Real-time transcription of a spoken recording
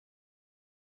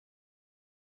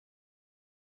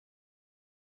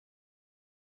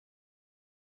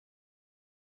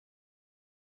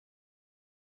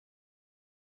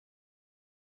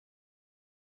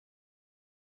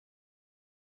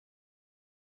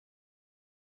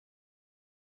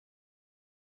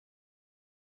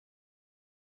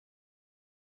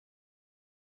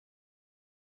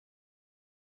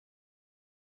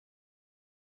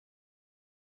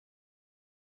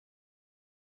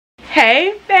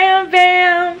Hey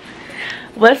fam,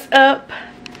 what's up?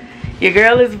 Your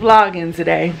girl is vlogging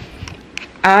today.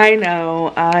 I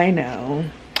know.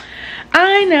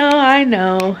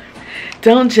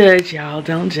 Don't judge, y'all.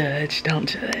 Don't judge.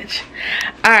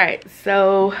 Alright,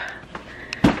 so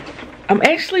I'm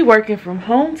actually working from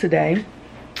home today.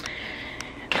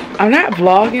 I'm not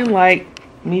vlogging like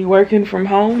me working from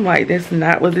home. Like, that's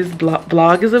not what this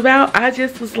vlog is about. I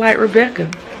just was like, Rebecca,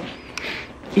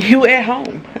 you at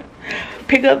home.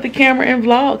 Pick up the camera and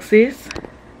vlog, sis.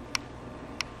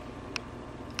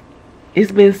 It's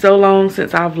been so long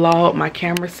since I vlogged. My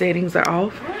camera settings are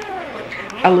off.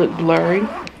 I look blurry.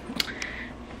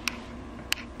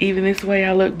 Even this way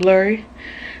I look blurry.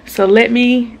 So let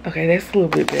me, okay, that's a little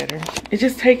bit better.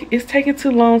 It's taking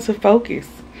too long to focus.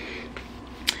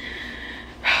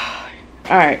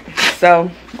 Alright, so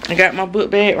I got my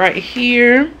book bag right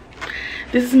here.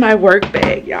 This is my work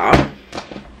bag, y'all.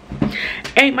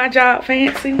 Ain't my job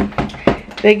fancy?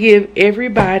 They give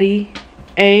everybody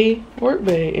a work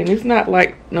bag, and it's not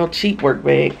like no cheap work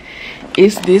bag.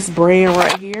 It's this brand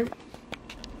right here.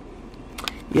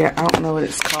 Yeah, I don't know what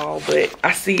it's called, but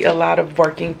I see a lot of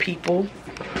working people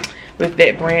with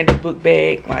that branded book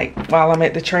bag, like while I'm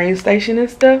at the train station and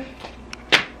stuff.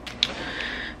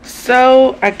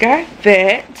 So I got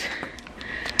that.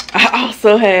 I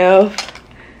also have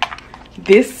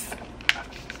this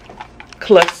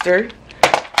cluster,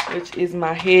 which is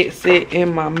my headset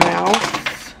and my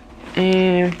mouse,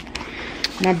 and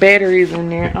my batteries in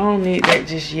there. I don't need that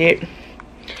just yet.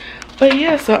 But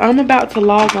yeah, so I'm about to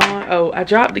log on. Oh, I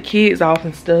dropped the kids off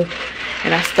and stuff,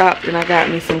 and I stopped and I got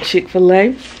me some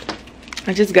Chick-fil-A.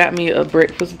 I just got me a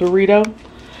breakfast burrito,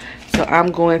 so I'm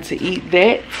going to eat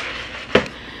that.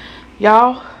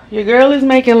 Y'all, your girl is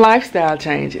making lifestyle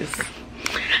changes.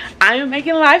 I am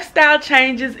making lifestyle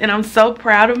changes, and I'm so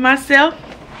proud of myself.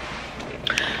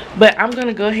 But I'm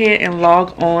gonna go ahead and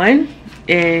log on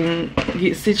and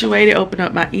get situated, open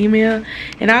up my email,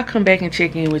 and I'll come back and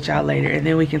check in with y'all later, and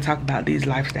then we can talk about these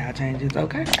lifestyle changes,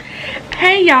 okay?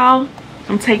 Hey y'all,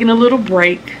 I'm taking a little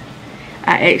break.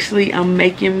 I'm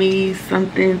making me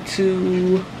something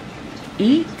to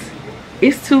eat.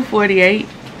 It's 2:48.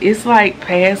 It's like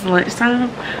past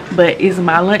lunchtime, but it's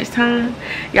my lunchtime,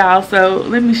 y'all. So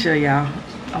let me show y'all.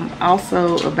 I'm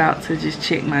also about to just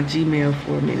check my Gmail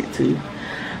for a minute too.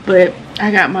 But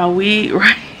I got my wig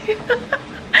right here.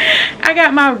 I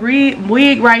got my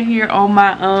wig right here on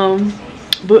my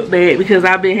book bag because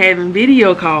I've been having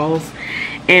video calls,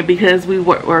 and because we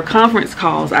work, or conference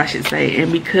calls I should say,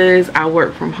 and because I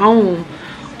work from home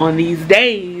on these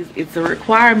days, it's a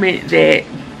requirement that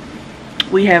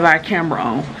we have our camera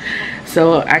on.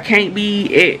 So I can't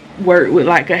be at work with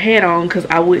like a hat on, because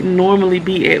I wouldn't normally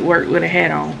be at work with a hat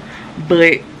on.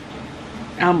 But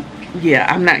yeah,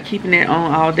 I'm not keeping that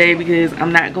on all day because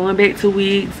I'm not going back to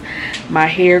wigs. My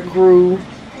hair grew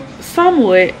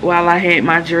somewhat while I had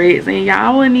my dreads, and y'all, I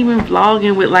wasn't even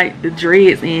vlogging with like the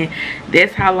dreads, and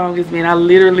that's how long it's been. I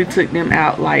literally took them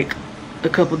out like a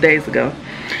couple days ago.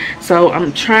 So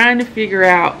I'm trying to figure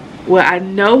out, well, I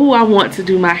know who I want to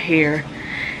do my hair.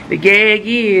 The gag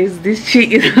is, this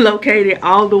chick is located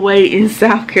all the way in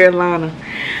South Carolina.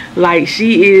 Like,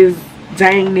 she is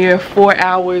dang near 4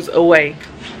 hours away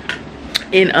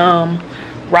in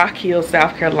Rock Hill,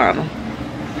 South Carolina.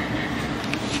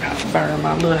 I burned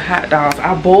my little hot dogs.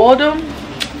 I boiled them,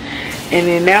 and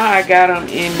then now I got them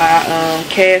in my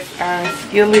cast iron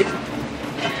skillet.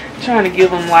 I'm trying to give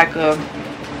them like a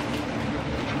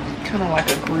kind of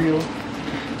like a grill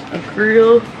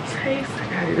taste. I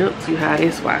got it up too high,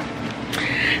 that's why.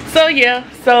 So yeah,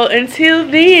 so until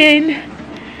then,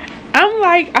 I'm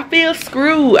like, I feel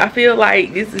screwed. I feel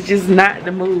like this is just not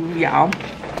the move, y'all.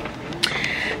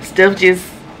 Stuff just,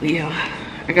 yeah,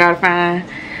 I gotta find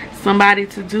somebody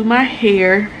to do my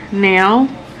hair now,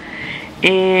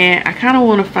 and I kind of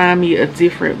want to find me a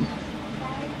different,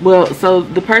 well, so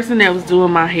the person that was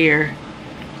doing my hair,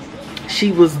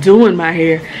 she was doing my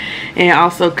hair and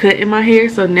also cutting my hair.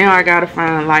 So now I gotta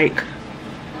find, like,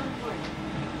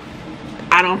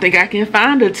 I don't think I can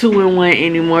find a 2-in-1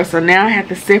 anymore, so now I have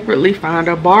to separately find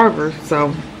a barber.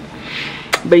 So,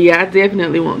 but yeah, I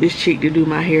definitely want this chick to do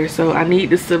my hair. So I need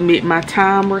to submit my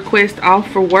time request off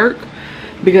for work,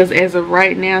 because as of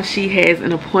right now she has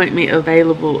an appointment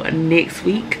available next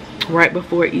week, right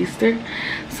before Easter.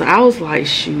 So I was like,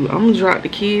 shoot, I'm gonna drop the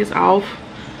kids off,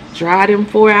 dry them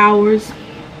 4 hours,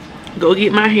 go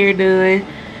get my hair done,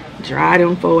 dry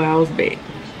them 4 hours back.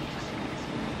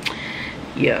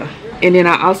 Yeah, and then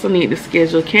I also need to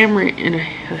schedule Cameron in a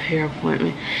hair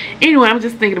appointment. Anyway, I'm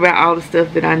just thinking about all the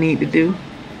stuff that I need to do.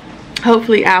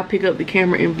 Hopefully I'll pick up the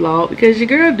camera and vlog, because your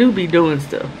girl do be doing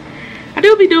stuff. I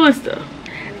do be doing stuff.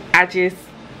 I just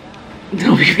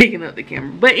don't be picking up the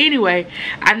camera. But anyway,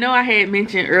 I know I had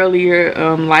mentioned earlier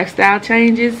lifestyle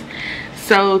changes.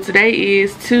 So today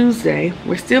is Tuesday.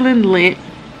 We're still in Lent.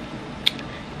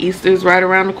 Easter's right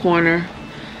around the corner.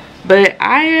 But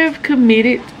I have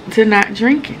committed to not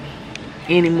drinking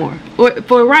anymore.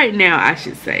 For right now, I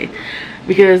should say.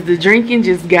 Because the drinking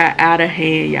just got out of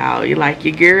hand, y'all. Like,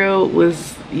 your girl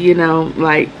was, you know,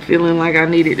 like feeling like I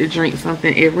needed to drink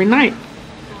something every night.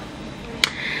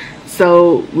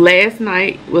 So last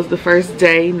night was the first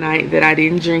night that I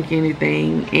didn't drink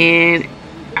anything. And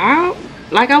I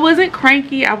wasn't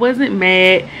cranky. I wasn't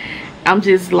mad. I'm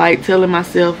just like telling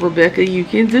myself, Rebecca, you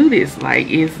can do this. Like,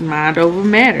 it's mind over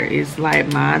matter. It's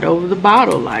like mind over the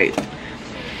bottle. Like,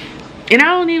 and I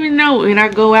don't even know, when I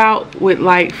go out with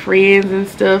like friends and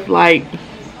stuff, like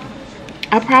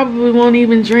I probably won't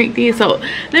even drink this. So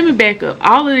let me back up.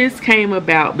 All of this came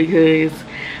about because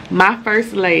my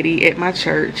first lady at my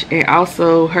church, and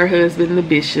also her husband, the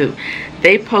bishop,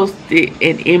 they posted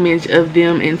an image of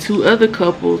them and three other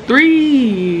couples,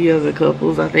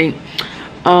 I think,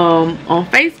 on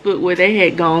Facebook, where they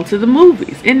had gone to the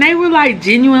movies, and they were like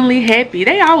genuinely happy.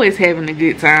 They always having a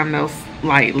good time though,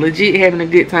 like legit having a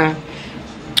good time,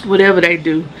 whatever they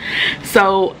do.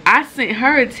 So I sent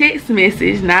her a text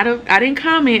message. I didn't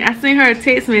comment. I sent her a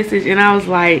text message, and I was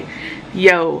like,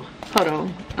 yo, hold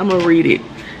on, I'm gonna read it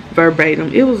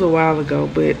verbatim. It was a while ago,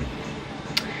 but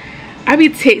I be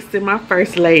texting my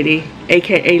first lady,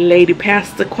 aka Lady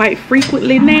Pastor, quite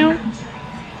frequently now.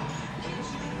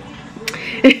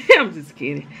 I'm just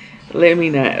kidding. Let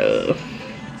me know.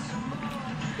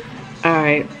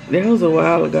 Alright, that was a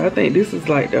while ago. I think this is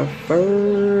like the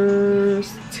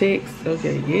first text.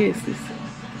 Okay, yes.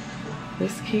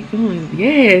 Let's keep going.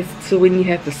 Yes, so when you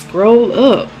have to scroll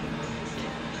up.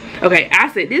 Okay, I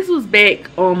said this was back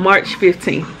on March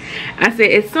 15th. I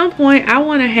said, at some point, I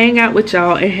want to hang out with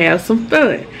y'all and have some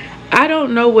fun. I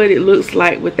don't know what it looks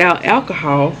like without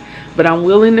alcohol, but I'm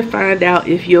willing to find out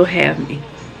if you'll have me.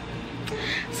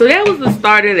 So that was the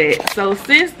start of that. So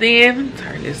since then,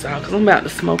 turn this off because I'm about to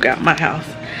smoke out my house.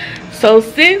 So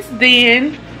since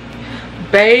then,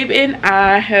 Babe and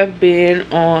I have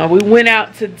been on, we went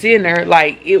out to dinner.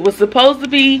 Like, it was supposed to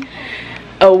be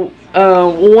a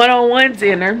one-on-one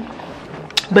dinner,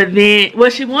 but then, well,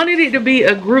 she wanted it to be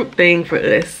a group thing for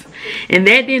us, and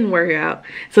that didn't work out.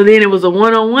 So then it was a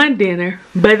one-on-one dinner,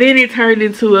 but then it turned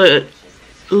into a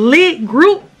lit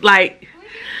group. Like,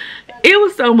 it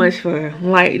was so much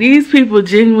fun. Like, these people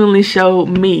genuinely showed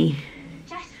me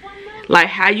like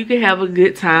how you can have a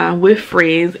good time with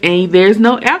friends and there's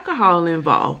no alcohol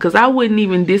involved, because I wouldn't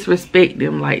even disrespect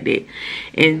them like that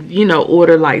and, you know,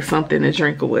 order like something to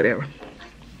drink or whatever.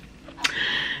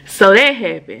 So that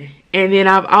happened. And then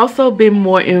I've also been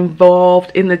more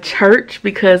involved in the church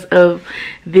because of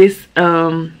this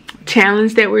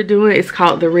challenge that we're doing. It's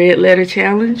called the Red Letter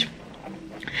Challenge.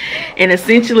 And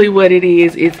essentially what it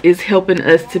is helping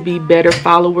us to be better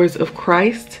followers of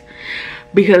Christ,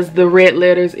 because the red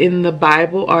letters in the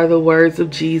Bible are the words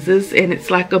of Jesus, and it's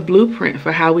like a blueprint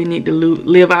for how we need to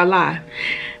live our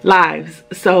lives.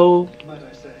 So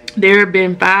there have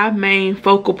been 5 main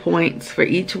focal points for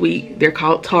each week. They're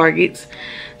called targets.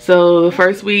 So the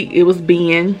first week it was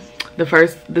being,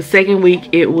 the second week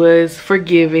it was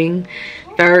forgiving,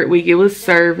 third week it was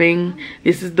serving,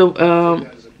 this is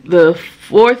the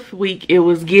fourth week it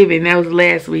was giving, that was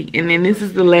last week, and then this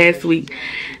is the last week.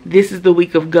 This is the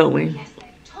week of going.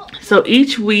 So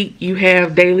each week you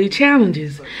have daily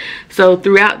challenges. So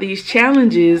throughout these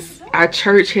challenges, our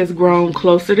church has grown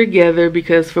closer together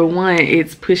because, for one,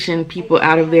 it's pushing people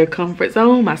out of their comfort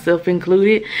zone, myself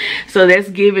included. So that's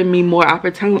giving me more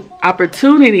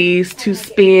opportunities to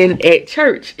spend at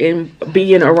church and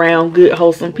being around good,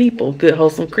 wholesome people, good,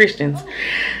 wholesome Christians.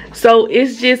 So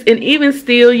it's just, and even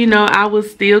still, you know, I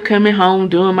was still coming home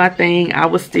doing my thing. I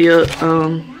was still,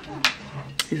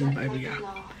 this is baby, y'all.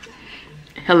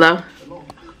 Hello?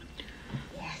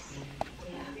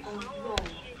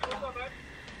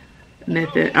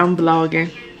 Nothing. I'm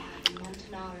vlogging.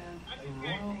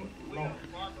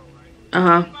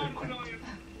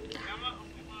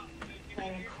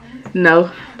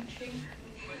 No.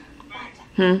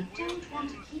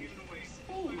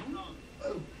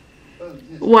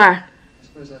 Why?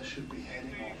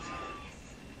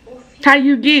 How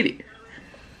you get it?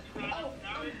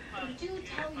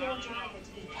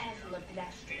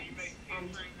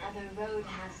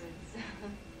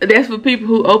 That's for people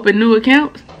who open new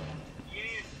accounts?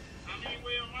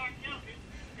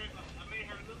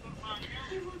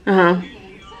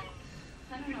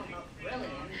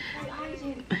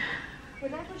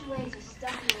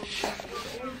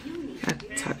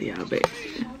 I'll talk to y'all back.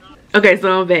 Okay,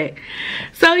 so I'm back.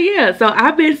 So yeah, so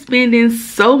I've been spending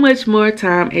so much more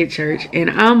time at church and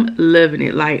I'm loving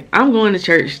it. Like, I'm going to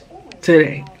church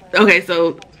today. Okay,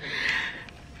 so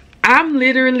I'm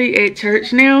literally at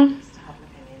church now.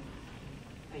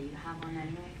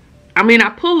 I mean, I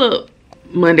pull up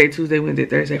Monday, Tuesday, Wednesday,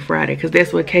 Thursday, Friday, because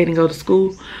that's what Kaden go to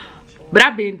school. But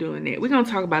I've been doing that. We're going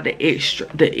to talk about the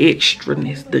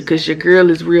extraness, because your girl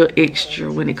is real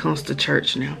extra when it comes to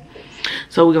church now.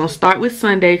 So we're going to start with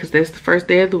Sunday, because that's the first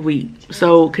day of the week.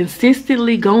 So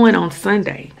consistently going on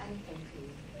Sunday.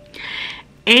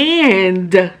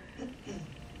 And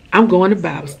I'm going to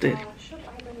Bible study.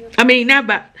 I mean, not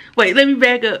Bible. Wait, let me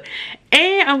back up.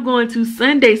 And I'm going to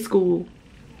Sunday school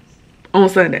on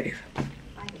Sundays.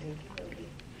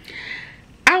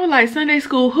 I was like, Sunday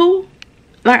school who?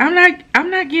 Like, I'm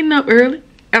not getting up early.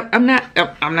 I'm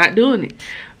not doing it.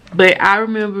 But I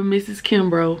remember Mrs.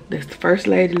 Kimbrough, that's the first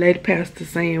lady pastor,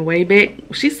 saying way back,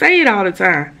 she say it all the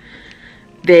time,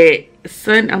 that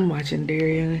I'm watching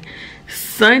Darian.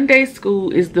 Sunday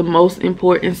school is the most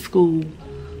important school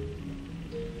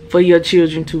for your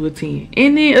children to attend,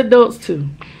 and then adults too.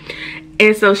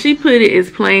 And so she put it as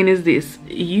plain as this: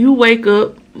 you wake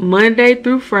up Monday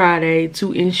through Friday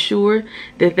to ensure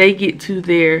that they get to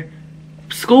their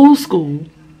school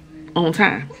on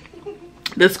time.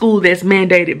 The school that's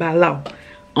mandated by law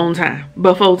on time,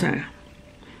 before time.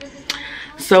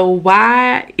 So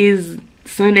why is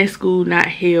Sunday school not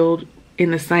held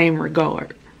in the same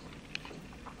regard?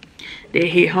 That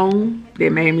hit home,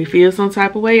 that made me feel some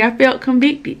type of way. I felt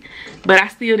convicted, but I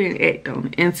still didn't act on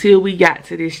it until we got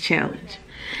to this challenge.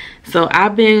 So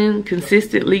I've been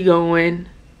consistently going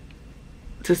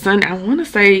to Sunday. I want to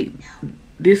say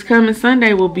this coming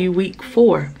Sunday will be week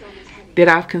 4 that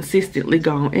I've consistently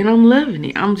gone, and I'm loving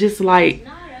it. I'm just like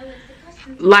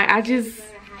I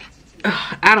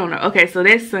don't know. Okay, so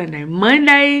that's Sunday.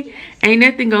 Monday, ain't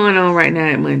nothing going on right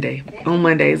now on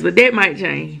Mondays, but that might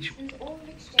change.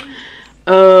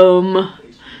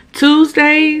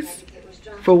 Tuesdays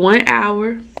for 1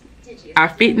 hour, our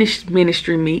fitness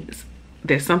ministry meets.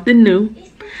 That's something new.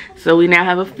 So we now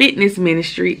have a fitness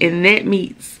ministry, and that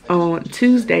meets on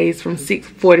Tuesdays from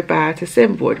 6:45 to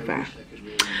 7:45.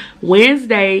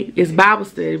 Wednesday is Bible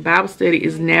study. Bible study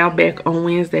is now back on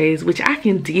Wednesdays, which I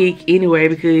can dig anyway,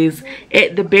 because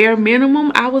at the bare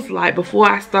minimum, I was like, before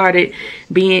I started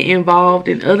being involved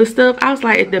in other stuff, I was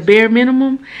like, at the bare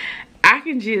minimum, I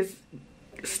can just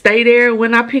stay there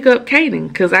when I pick up Kaden,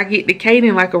 because I get to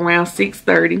Kaden like around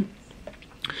 6:30.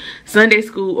 Sunday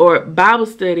school or Bible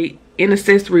study,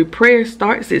 intercessory prayer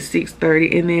starts at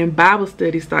 6:30, and then Bible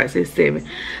study starts at 7.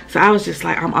 So I was just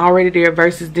like, I'm already there,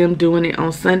 versus them doing it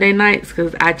on Sunday nights,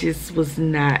 because I just was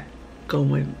not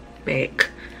going back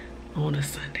on a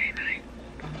Sunday night.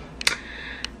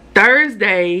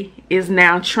 Thursday is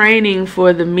now training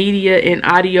for the media and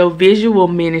audio visual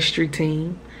ministry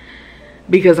team,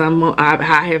 because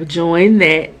I have joined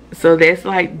that. So that's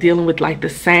like dealing with like the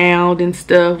sound and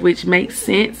stuff, which makes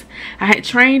sense. I had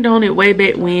trained on it way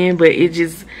back when, but it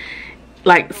just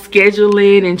like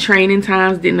scheduling and training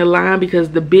times didn't align,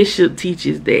 because the bishop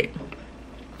teaches that.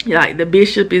 Like, the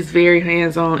bishop is very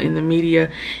hands-on in the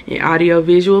media and audio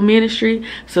visual ministry.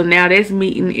 So now that's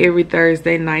meeting every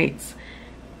Thursday nights,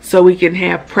 so we can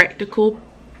have practical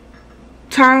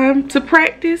time to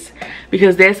practice,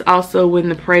 because that's also when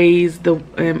the praise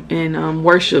and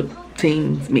worship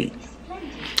teams meet.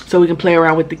 So we can play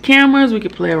around with the cameras, we can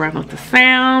play around with the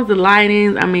sounds, the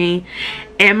lightings. I mean,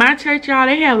 at my church, y'all,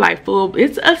 they have like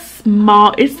it's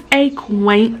a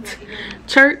quaint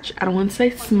church. I don't want to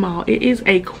say small, it is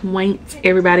a quaint,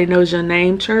 everybody knows your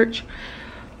name church.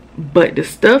 But the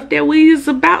stuff that we is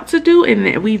about to do and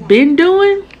that we've been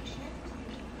doing,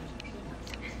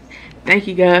 thank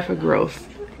you God for growth.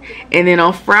 And then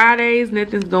on Fridays,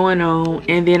 nothing's going on.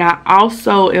 And then I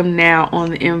also am now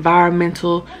on the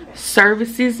environmental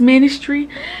services ministry.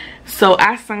 So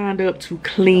I signed up to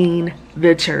clean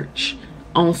the church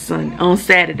on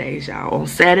Saturdays, y'all. On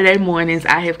Saturday mornings,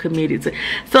 I have committed to.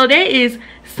 So that is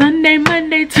Sunday,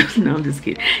 Monday, Tuesday. No, I'm just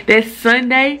kidding. That's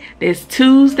Sunday, that's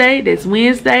Tuesday, that's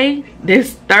Wednesday,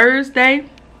 that's Thursday,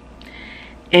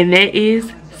 and that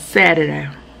is Saturday.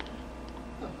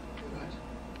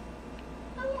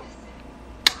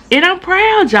 And I'm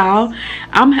proud, y'all.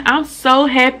 I'm so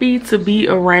happy to be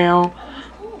around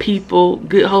people,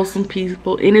 good, wholesome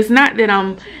people. And it's not that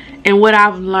and what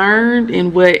I've learned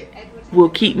and what will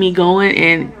keep me going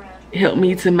and help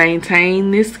me to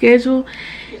maintain this schedule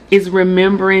is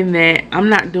remembering that I'm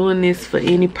not doing this for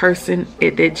any person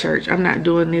at that church. I'm not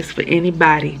doing this for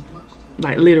anybody,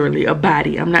 like literally a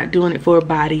body. I'm not doing it for a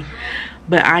body,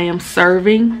 but I am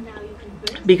serving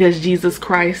because Jesus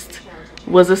Christ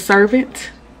was a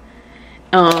servant.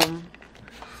 I'm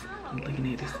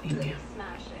looking at this email.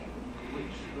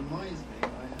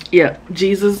 Yeah,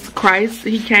 Jesus Christ,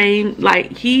 he came,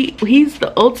 like, he's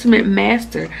the ultimate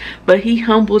master, but he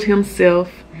humbled himself,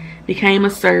 became a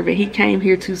servant. He came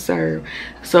here to serve.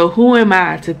 So who am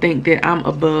I to think that I'm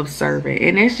above servant?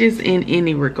 And that's just in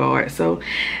any regard. So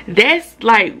that's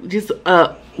like just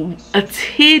a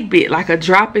tidbit, like a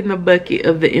drop in the bucket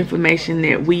of the information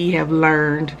that we have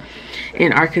learned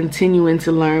and are continuing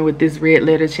to learn with this red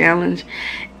letter challenge.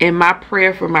 And my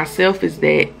prayer for myself is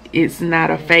that it's not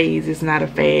a phase, it's not a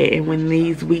fad, and when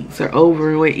these weeks are over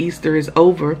and when Easter is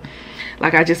over,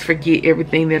 like, I just forget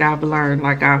everything that I've learned.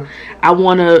 Like, I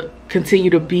want to continue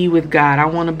to be with God. I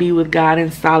want to be with God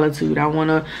in solitude. I want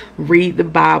to read the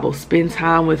Bible, spend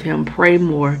time with him, pray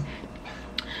more.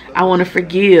 I want to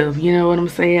forgive, you know what I'm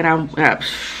saying?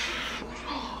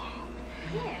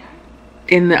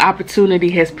 And the opportunity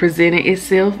has presented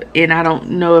itself, and I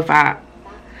don't know if I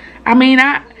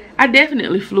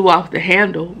definitely flew off the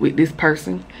handle with this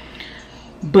person,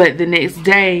 but the next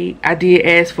day I did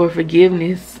ask for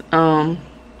forgiveness. I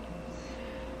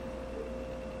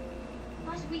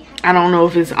don't know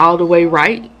if it's all the way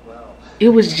right. It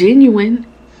was genuine,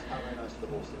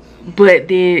 but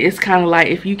then it's kind of like,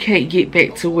 if you can't get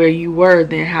back to where you were,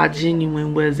 then how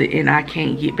genuine was it? And I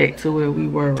can't get back to where we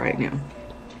were right now.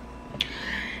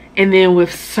 And then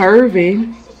with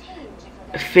serving,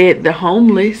 fed the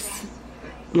homeless,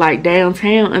 like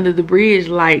downtown under the bridge,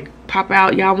 like, pop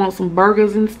out, y'all want some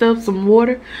burgers and stuff, some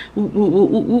water,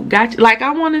 got you. Like,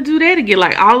 I want to do that again.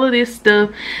 Like, all of this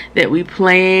stuff that we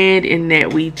planned and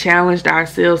that we challenged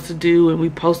ourselves to do and we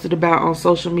posted about on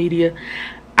social media,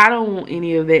 I don't want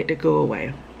any of that to go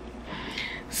away.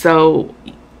 So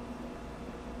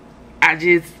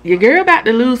your girl about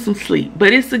to lose some sleep,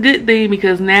 but it's a good thing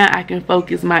because now I can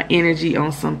focus my energy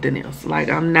on something else. Like,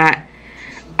 I'm not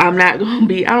gonna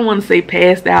be, I don't want to say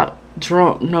passed out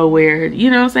drunk nowhere, you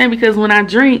know what I'm saying? Because when I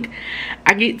drink,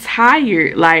 I get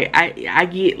tired. Like, I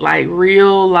get like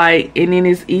real, like, and then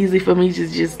it's easy for me to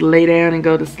just lay down and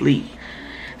go to sleep.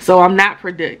 So I'm not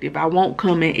productive. I won't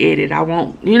come and edit. I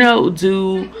won't, you know,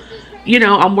 do, you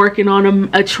know, I'm working on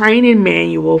a training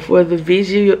manual for the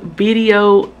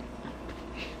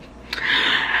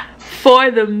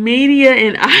for the media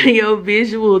and audio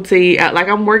visual team. Like,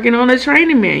 I'm working on a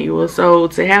training manual, so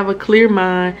to have a clear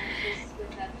mind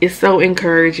is so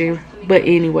encouraging. But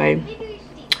anyway,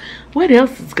 what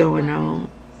else is going on?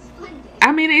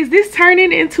 I mean, is this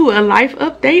turning into a life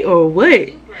update or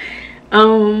what?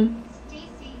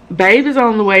 Babe is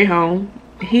on the way home.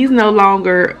 He's no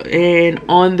longer an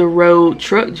on the road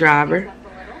truck driver,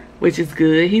 which is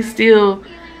good. He still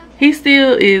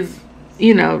is,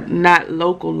 you know, not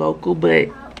local, but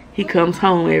he comes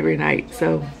home every night.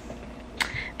 So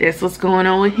that's what's going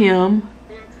on with him.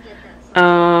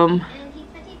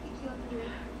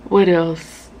 What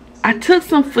else? I took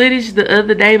some footage the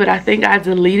other day, but I think I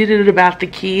deleted it about the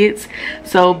kids.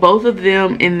 So both of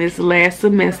them in this last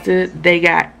semester, they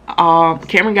got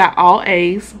Cameron got all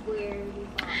A's.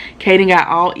 Caden got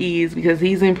all E's because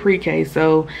he's in pre-K,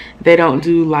 so they don't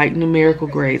do like numerical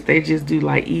grades. They just do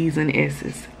like E's and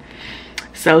S's.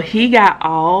 So he got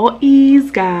all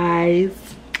E's, guys.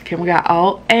 Cameron got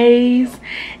all A's,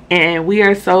 and we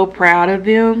are so proud of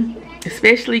them,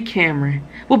 especially Cameron.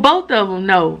 Well, both of them,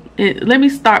 no. Let me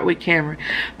start with Cameron,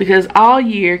 because all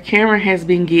year Cameron has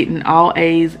been getting all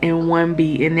A's and 1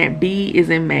 B, and that B is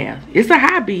in math. It's a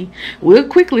high B. We'll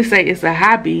quickly say it's a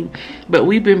high B, but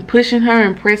we've been pushing her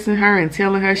and pressing her and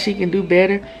telling her she can do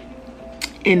better,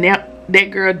 and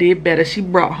that girl did better. She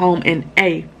brought home an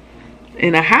A,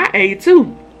 and a high A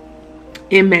too,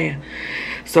 in math.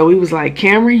 So we was like,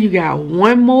 Cameron, you got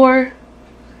one more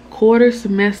quarter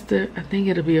semester. I think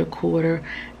it'll be a quarter.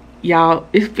 Y'all,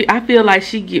 I feel like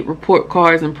she get report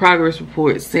cards and progress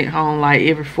reports sent home like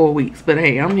every 4 weeks, but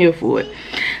hey, I'm here for it.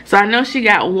 So I know she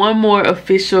got one more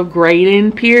official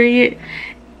grading period,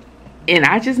 and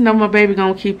I just know my baby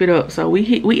gonna keep it up. So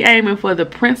we aiming for the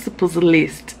principal's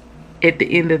list at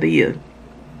the end of the year.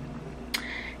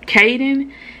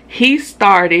 Caden, he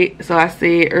started, so I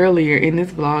said earlier in this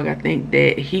vlog, I think,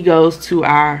 that he goes to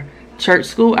our church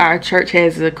school. Our church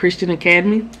has a Christian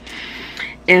academy.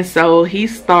 And so he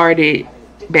started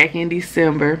back in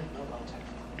December,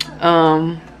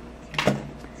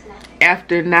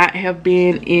 after not have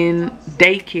been in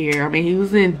daycare. I mean, he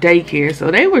was in daycare, so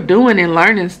they were doing and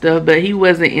learning stuff, but he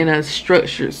wasn't in a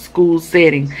structured school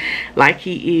setting like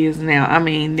he is now. I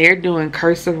mean, they're doing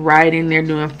cursive writing, they're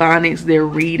doing phonics, they're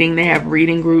reading, they have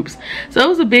reading groups. So it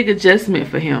was a big adjustment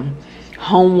for him.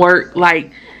 Homework,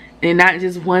 like, And not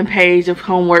just one page of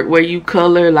homework where you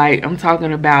color. Like, I'm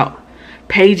talking about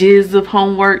pages of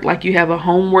homework. Like, you have a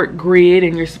homework grid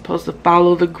and you're supposed to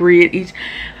follow the grid each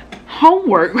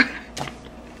homework.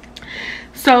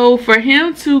 So for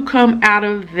him to come out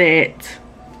of that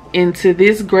into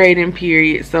this grading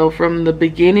period, so from the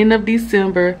beginning of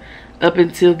December up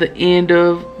until the end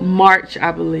of March,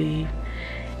 I believe,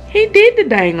 he did the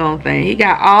dang on thing. He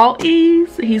got all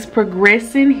E's. He's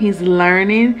progressing. He's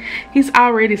learning. He's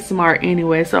already smart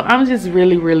anyway. So I'm just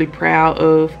really, really proud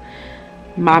of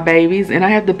my babies. And I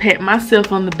have to pat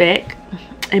myself on the back,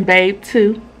 and babe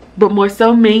too, but more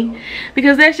so me,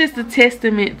 because that's just a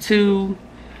testament to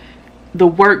the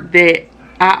work that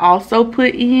I also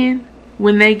put in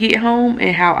when they get home,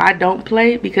 and how I don't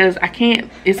play, because I can't,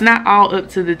 it's not all up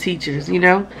to the teachers, you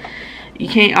know. You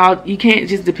can't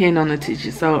just depend on the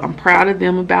teachers. So I'm proud of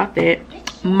them about that.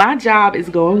 My job is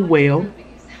going well.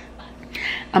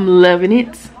 I'm loving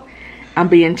it. I'm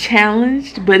being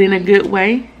challenged, but in a good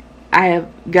way.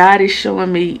 God is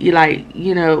showing me, like,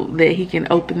 you know, that he can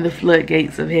open the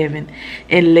floodgates of heaven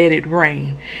and let it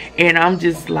rain. And I'm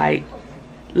just like,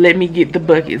 let me get the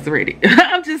buckets ready.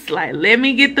 I'm just like, let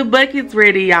me get the buckets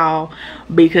ready, y'all,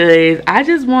 because I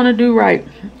just want to do right.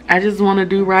 I just want to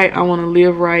do right. I want to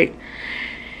live right.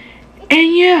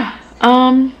 And yeah,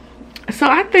 so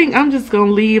I think I'm just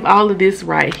gonna leave all of this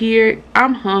right here.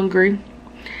 I'm hungry.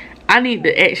 I need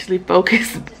to actually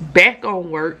focus back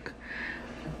on work.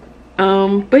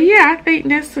 But yeah, I think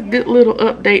that's a good little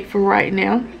update for right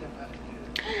now.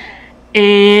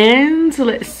 And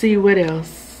let's see what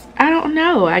else. I don't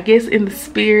know. I guess in the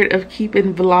spirit of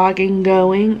keeping vlogging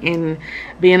going and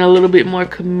being a little bit more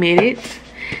committed,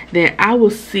 then I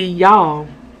will see y'all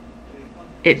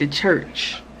at the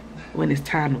church when it's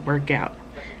time to work out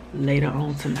later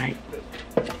on tonight.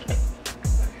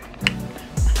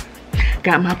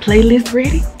 Got my playlist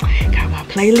ready.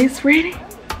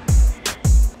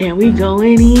 And we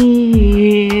going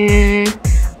in.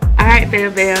 Alright,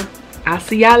 fam. I'll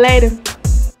see y'all later.